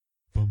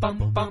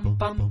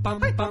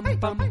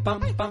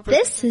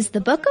This is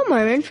the Book of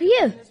Mormon for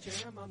you,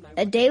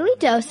 a daily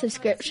dose of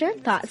scripture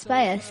and thoughts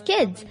by us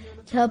kids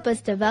to help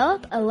us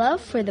develop a love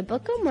for the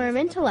Book of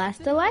Mormon to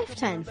last a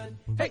lifetime.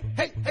 Hey,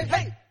 hey, hey,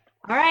 hey!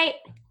 All right.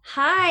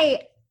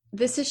 Hi,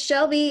 this is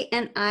Shelby,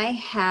 and I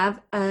have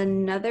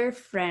another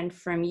friend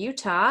from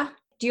Utah.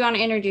 Do you want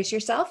to introduce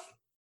yourself?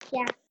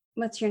 Yeah.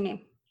 What's your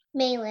name?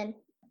 Malin.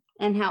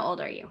 And how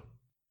old are you?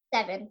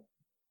 7.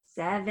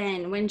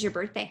 7. When's your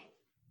birthday?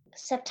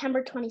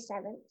 September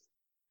 27th.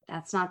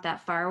 That's not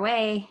that far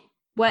away.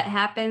 What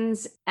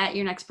happens at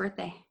your next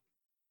birthday?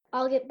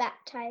 I'll get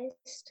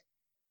baptized.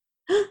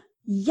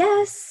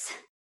 Yes!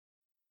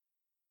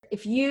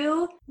 If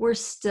you were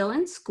still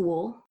in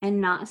school and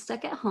not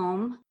stuck at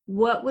home,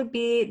 what would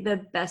be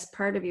the best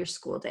part of your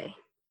school day?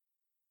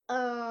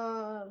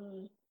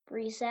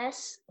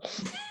 Recess.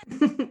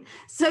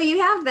 So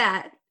you have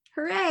that.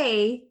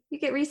 Hooray! You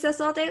get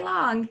recess all day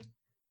long.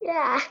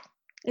 Yeah.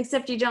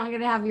 Except you don't get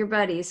to have your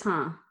buddies,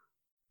 huh?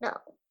 No.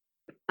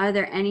 Are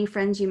there any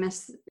friends you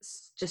miss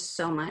just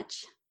so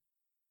much?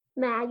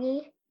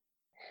 Maggie.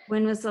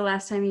 When was the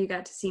last time you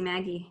got to see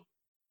Maggie?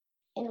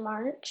 In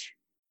March.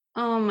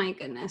 Oh my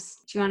goodness.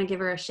 Do you want to give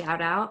her a shout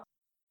out?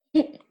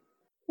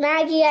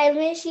 Maggie, I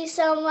miss you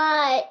so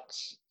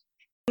much.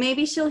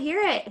 Maybe she'll hear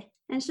it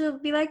and she'll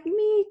be like,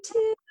 me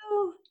too.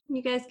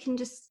 You guys can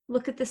just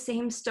look at the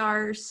same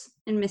stars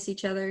and miss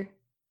each other.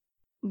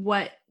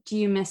 What do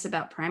you miss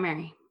about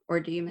primary? Or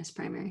do you miss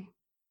primary?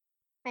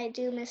 I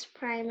do miss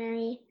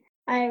primary.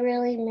 I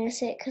really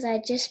miss it because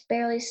I just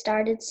barely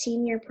started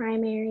senior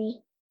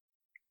primary.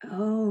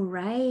 Oh,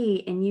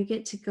 right. And you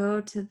get to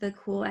go to the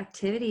cool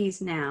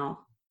activities now.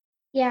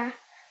 Yeah.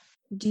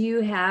 Do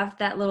you have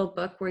that little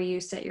book where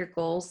you set your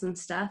goals and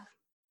stuff?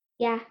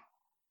 Yeah.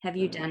 Have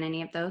you done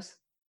any of those?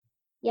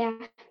 Yeah.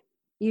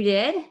 You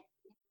did?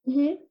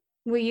 Mm-hmm.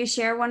 Will you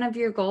share one of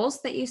your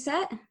goals that you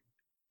set?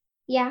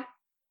 Yeah.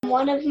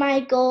 One of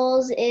my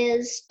goals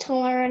is to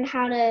learn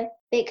how to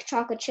bake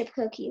chocolate chip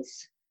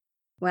cookies.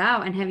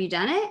 Wow. And have you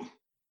done it?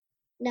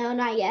 No,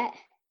 not yet.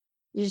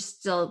 You're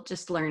still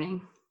just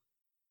learning.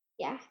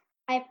 Yeah.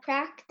 I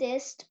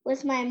practiced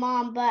with my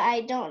mom, but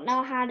I don't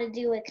know how to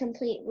do it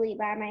completely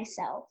by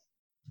myself.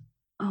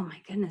 Oh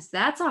my goodness.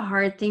 That's a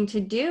hard thing to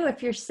do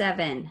if you're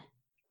 7.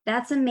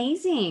 That's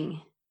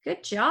amazing.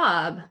 Good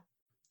job.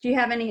 Do you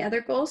have any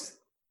other goals?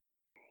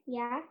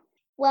 Yeah.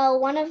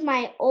 Well, one of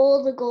my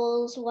old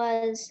goals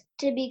was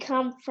to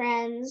become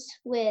friends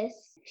with,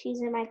 she's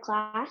in my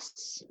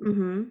class.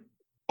 Mm-hmm.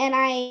 And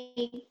I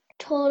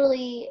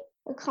totally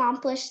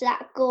accomplished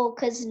that goal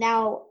because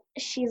now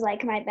she's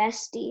like my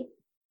bestie.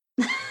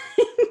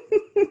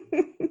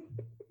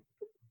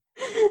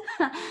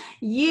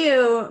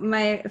 You,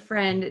 my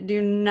friend,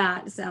 do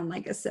not sound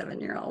like a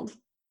 7-year-old.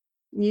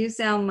 You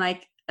sound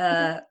like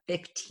a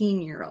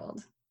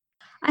 15-year-old.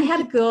 I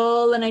had a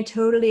goal and I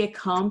totally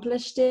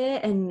accomplished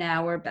it, and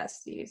now we're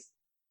besties.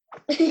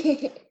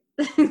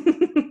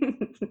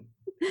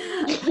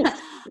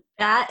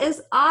 That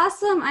is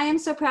awesome. I am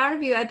so proud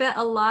of you. I bet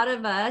a lot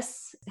of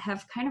us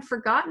have kind of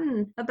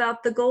forgotten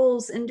about the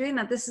goals and doing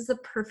that. This is the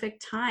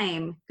perfect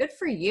time. Good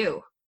for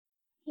you.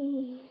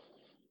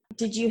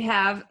 Did you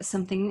have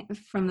something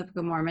from the Book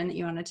of Mormon that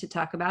you wanted to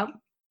talk about?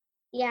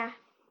 Yeah.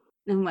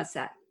 And what's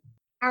that?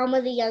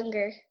 Alma the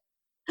Younger.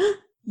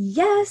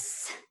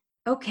 Yes.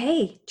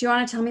 Okay. Do you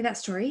want to tell me that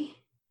story?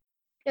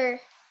 Sure.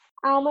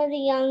 Alma the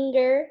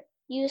Younger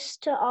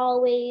used to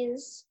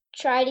always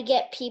try to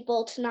get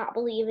people to not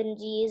believe in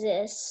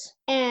Jesus.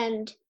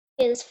 And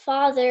his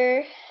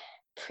father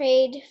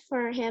prayed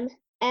for him.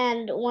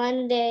 And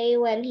one day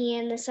when he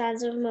and the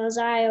sons of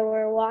Mosiah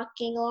were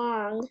walking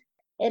along,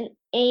 an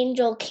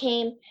angel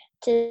came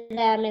to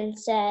them and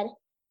said,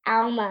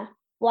 Alma,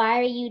 why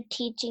are you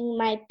teaching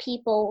my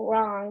people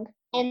wrong?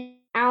 And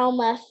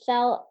Alma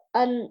fell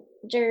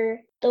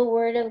under the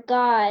word of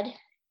God,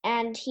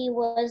 and he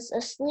was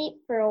asleep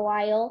for a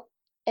while.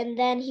 And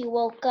then he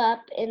woke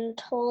up and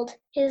told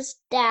his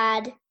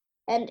dad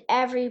and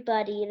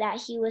everybody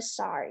that he was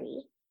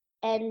sorry.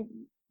 And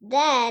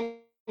then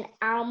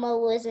Alma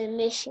was a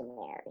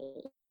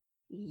missionary.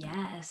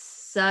 Yes,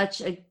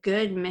 such a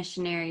good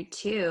missionary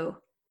too.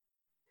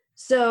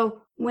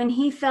 So when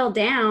he fell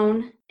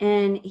down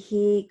and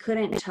he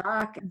couldn't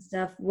talk and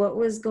stuff, what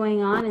was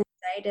going on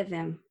inside of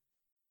him?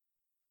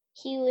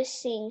 He was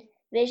seeing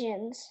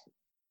visions.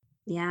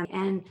 Yeah,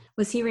 and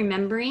was he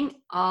remembering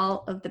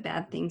all of the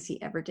bad things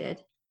he ever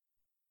did?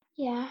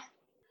 Yeah.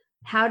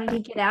 How did he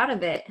get out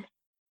of it?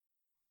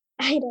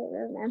 I don't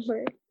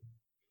remember.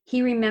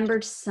 He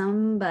remembered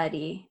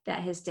somebody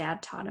that his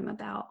dad taught him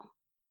about.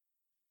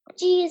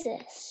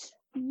 Jesus.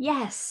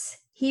 Yes,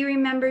 he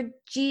remembered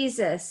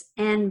Jesus.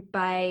 And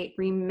by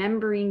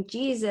remembering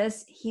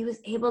Jesus, he was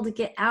able to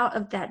get out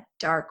of that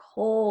dark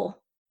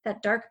hole,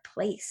 that dark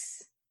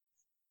place.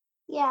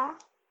 Yeah.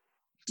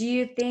 Do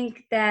you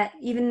think that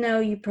even though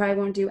you probably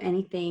won't do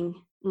anything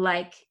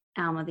like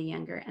Alma the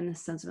Younger and the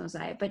Sons of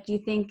Mosiah, but do you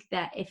think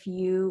that if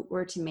you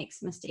were to make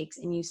some mistakes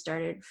and you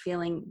started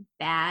feeling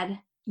bad,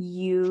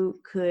 you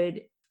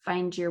could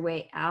find your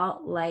way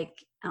out like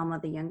Alma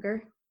the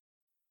Younger?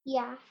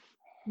 Yeah.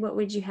 What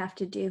would you have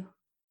to do?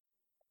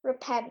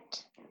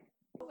 Repent.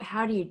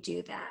 How do you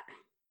do that?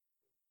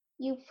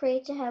 You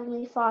pray to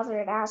Heavenly Father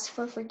and ask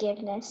for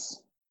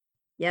forgiveness.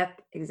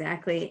 Yep,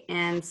 exactly.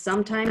 And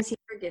sometimes he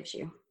forgives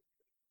you.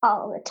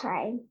 All the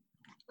time.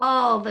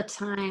 All the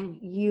time.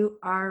 You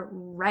are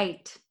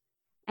right.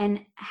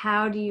 And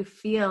how do you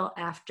feel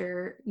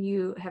after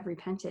you have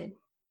repented?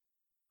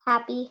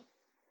 Happy.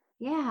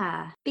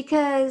 Yeah,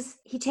 because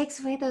he takes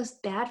away those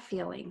bad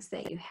feelings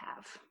that you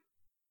have.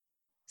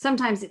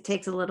 Sometimes it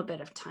takes a little bit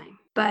of time,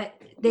 but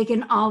they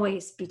can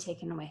always be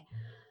taken away.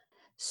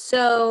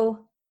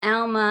 So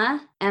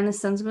Alma and the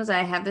Sons of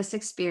Mosiah have this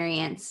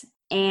experience.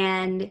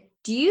 And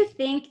do you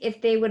think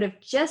if they would have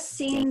just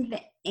seen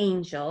the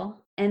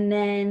angel and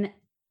then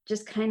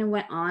just kind of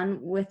went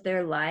on with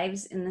their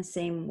lives in the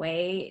same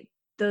way,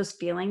 those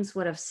feelings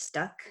would have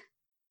stuck?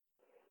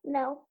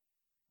 No.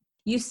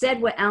 You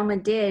said what Alma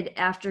did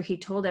after he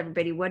told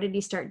everybody. What did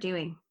he start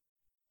doing?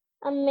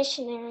 A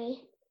missionary.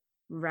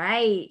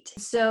 Right.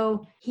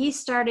 So he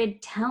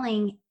started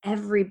telling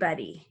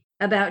everybody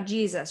about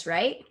Jesus,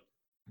 right?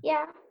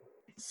 Yeah.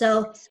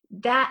 So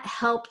that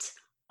helped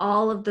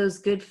all of those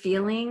good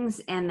feelings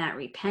and that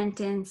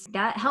repentance,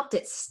 that helped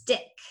it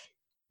stick.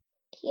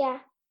 Yeah.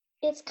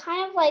 It's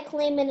kind of like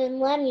Laman and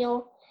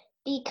Lemuel,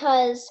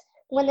 because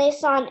when they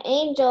saw an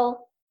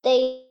angel,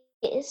 they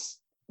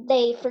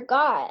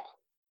forgot.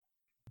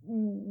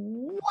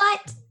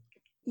 What?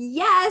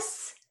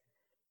 Yes.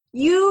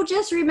 You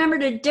just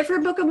remembered a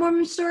different Book of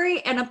Mormon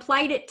story and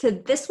applied it to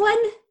this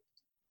one?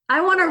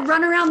 I want to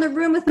run around the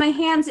room with my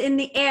hands in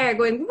the air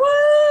going,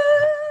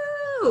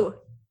 woo!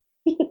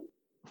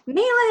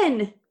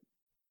 Malin,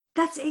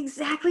 that's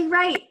exactly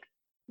right.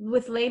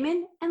 With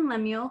Laman and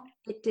Lemuel,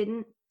 it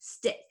didn't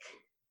stick.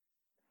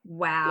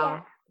 Wow.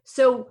 Yeah.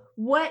 So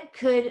what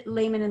could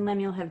Laman and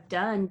Lemuel have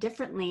done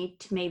differently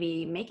to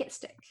maybe make it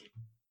stick?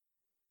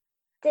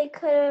 They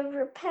could have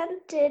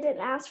repented and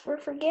asked for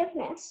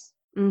forgiveness.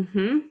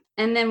 Mm-hmm.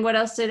 And then what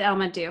else did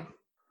Alma do?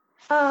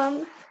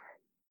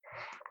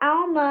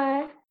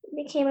 Alma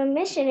became a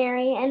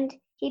missionary, and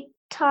he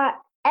taught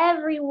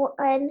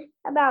everyone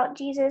about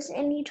Jesus,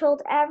 and he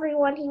told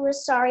everyone he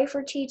was sorry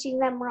for teaching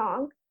them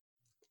wrong.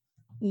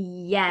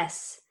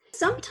 Yes.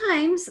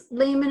 Sometimes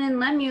Laman and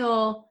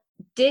Lemuel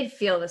did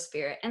feel the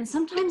Spirit, and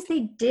sometimes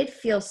they did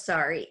feel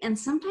sorry, and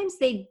sometimes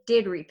they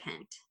did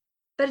repent,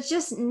 but it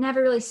just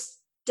never really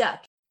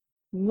stuck.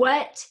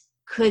 What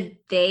could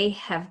they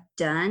have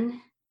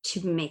done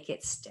to make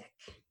it stick?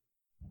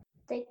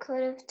 They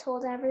could have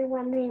told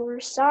everyone they were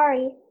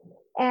sorry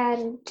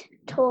and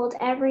told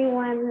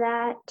everyone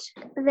that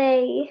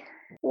they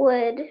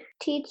would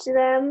teach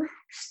them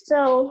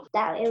so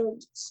that it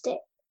would stick.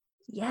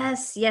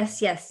 Yes,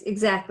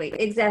 exactly.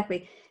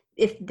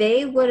 If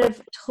they would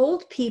have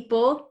told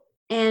people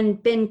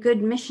and been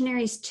good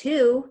missionaries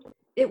too,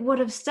 it would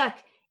have stuck.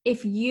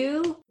 If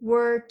you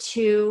were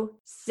to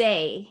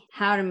say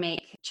how to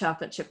make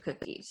chocolate chip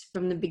cookies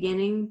from the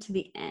beginning to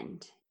the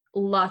end,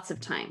 lots of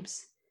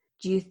times,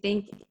 do you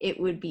think it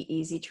would be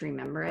easy to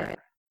remember it?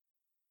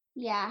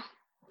 Yeah.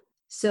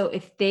 So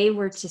if they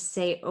were to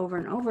say over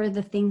and over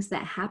the things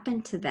that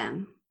happened to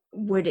them,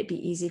 would it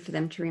be easy for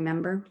them to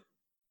remember?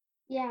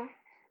 Yeah.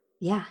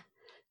 Yeah.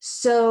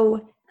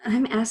 So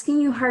I'm asking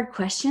you hard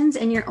questions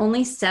and you're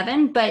only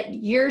 7, but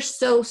you're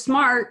so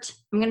smart.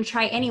 I'm going to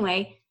try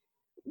anyway.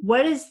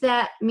 What does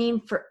that mean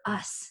for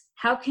us?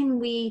 How can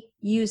we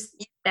use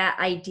that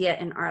idea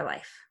in our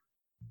life?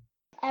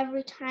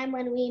 Every time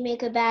when we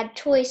make a bad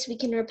choice, we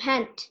can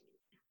repent.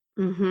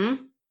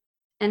 Mm-hmm.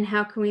 And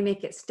how can we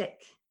make it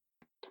stick?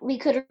 We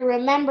could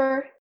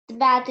remember the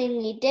bad thing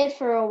we did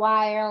for a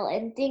while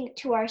and think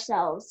to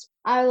ourselves,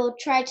 I will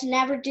try to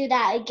never do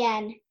that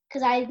again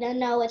because I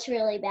know it's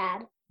really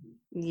bad.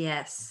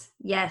 Yes.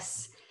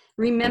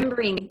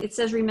 Remembering, it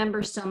says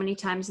remember so many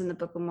times in the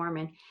Book of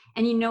Mormon.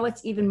 And you know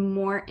what's even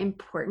more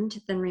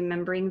important than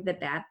remembering the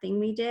bad thing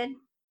we did?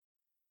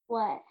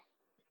 What?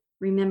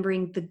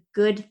 Remembering the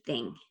good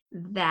thing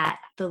that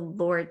the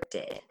Lord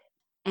did.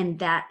 And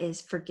that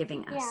is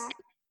forgiving us.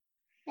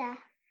 Yeah.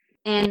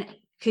 And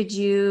could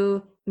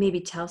you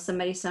maybe tell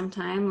somebody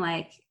sometime,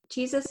 like,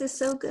 Jesus is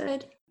so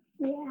good?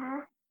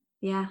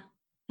 Yeah.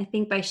 I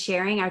think by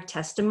sharing our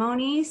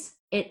testimonies,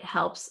 it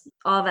helps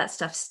all that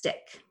stuff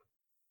stick.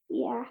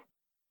 Yeah.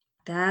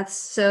 That's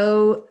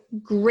so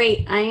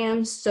great. I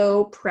am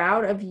so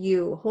proud of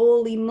you.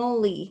 Holy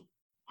moly.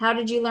 How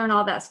did you learn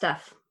all that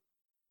stuff?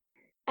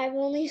 I've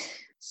only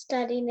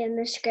studied in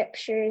the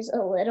scriptures a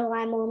little.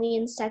 I'm only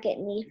in 2nd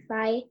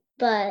Nephi,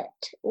 but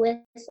with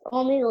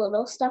only the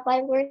little stuff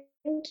I've learned.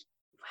 Wow.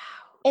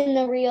 In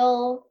the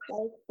real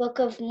Book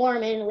of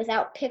Mormon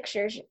without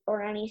pictures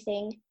or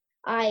anything,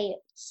 I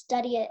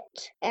study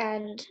it,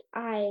 and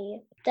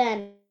I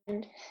then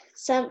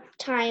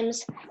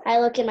sometimes I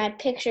look in my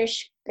picture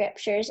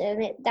scriptures,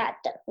 and that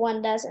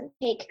one doesn't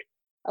take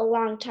a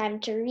long time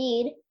to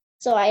read,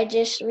 so I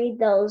just read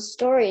those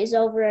stories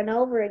over and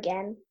over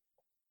again.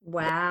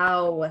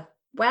 Wow.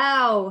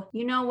 Wow.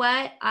 You know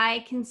what?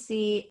 I can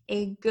see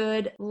a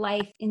good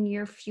life in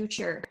your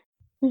future.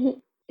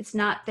 Mhm. It's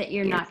not that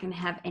you're not going to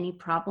have any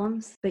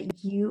problems,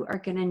 but you are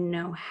going to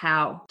know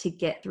how to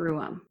get through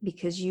them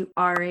because you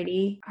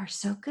already are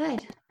so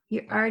good.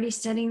 You're already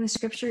studying the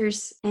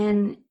scriptures.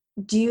 And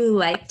do you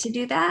like to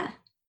do that?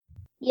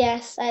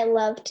 Yes, I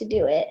love to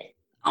do it.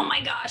 Oh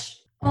my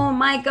gosh. Oh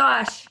my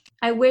gosh.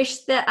 I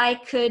wish that I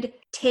could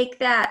take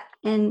that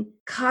and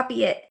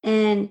copy it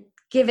and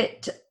give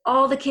it to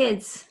all the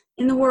kids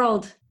in the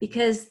world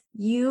because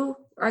you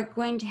are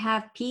going to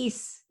have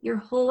peace your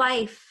whole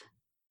life.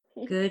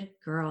 Good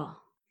girl.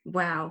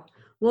 Wow.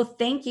 Well,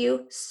 thank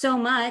you so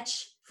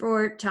much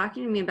for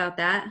talking to me about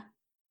that.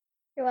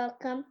 You're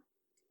welcome.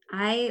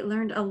 I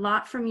learned a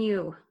lot from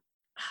you.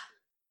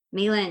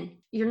 Malin,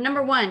 you're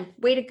number one.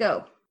 Way to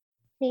go.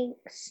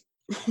 Thanks.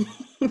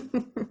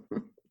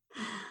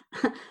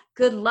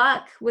 Good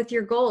luck with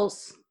your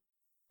goals.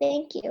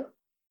 Thank you.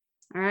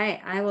 All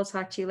right. I will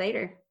talk to you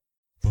later.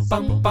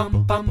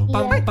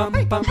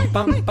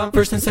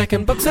 First and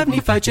second book,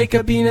 75,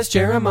 Jacobinus,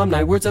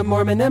 Jeremiah, Words of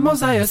Mormon, and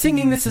Mosiah,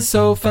 singing this is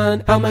so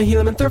fun. Alma,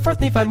 Helaman, Third,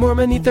 Fourth, Nephi,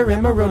 Mormon, Ether,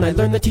 and Moroni,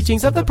 learn the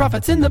teachings of the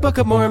prophets in the Book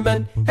of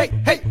Mormon. Hey,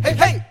 hey, hey,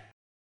 hey!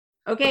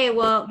 Okay,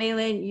 well,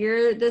 Malin,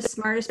 you're the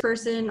smartest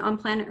person on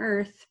planet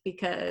Earth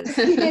because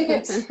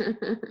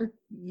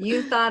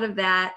you thought of that